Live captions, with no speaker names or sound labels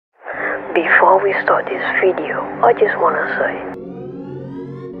Before we start this video, I just wanna say,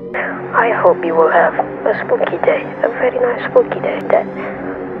 I hope you will have a spooky day, a very nice spooky day that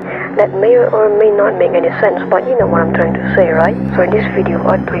may or may not make any sense, but you know what I'm trying to say, right? So in this video,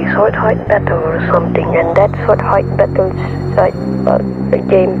 I play sword height battle or something, and that sword height battle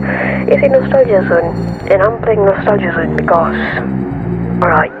game is in Nostalgia Zone, and I'm playing Nostalgia Zone because...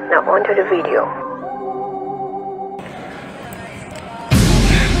 Alright, now on to the video.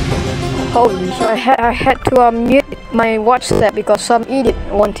 Holy shit, I had to mute my WhatsApp because some idiot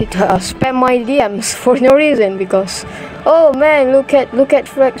wanted to spam my DMs for no reason, because oh man, look at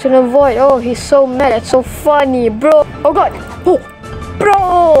Fractional Void. Oh, he's so mad, that's so funny, bro. Oh god. Oh, bro.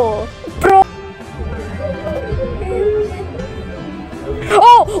 Oh.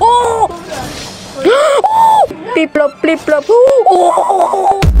 Flip flop.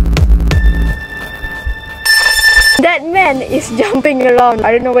 Oh. That man is jumping around.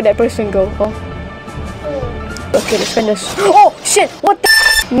 I don't know where that person go. Oh. Okay, let's spend this. Oh shit! What the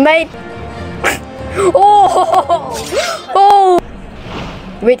mate? Oh.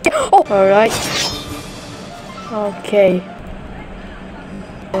 Wait. Oh. All right. Okay.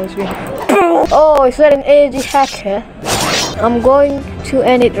 Oh, is that an AG hacker? I'm going to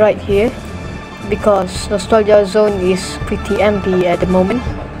end it right here because Nostalgia Zone is pretty empty at the moment.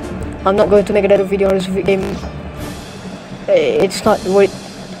 I'm not going to make another video on this game. It's not worth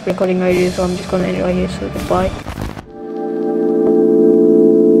recording right here, so I'm just gonna end it right here. So goodbye.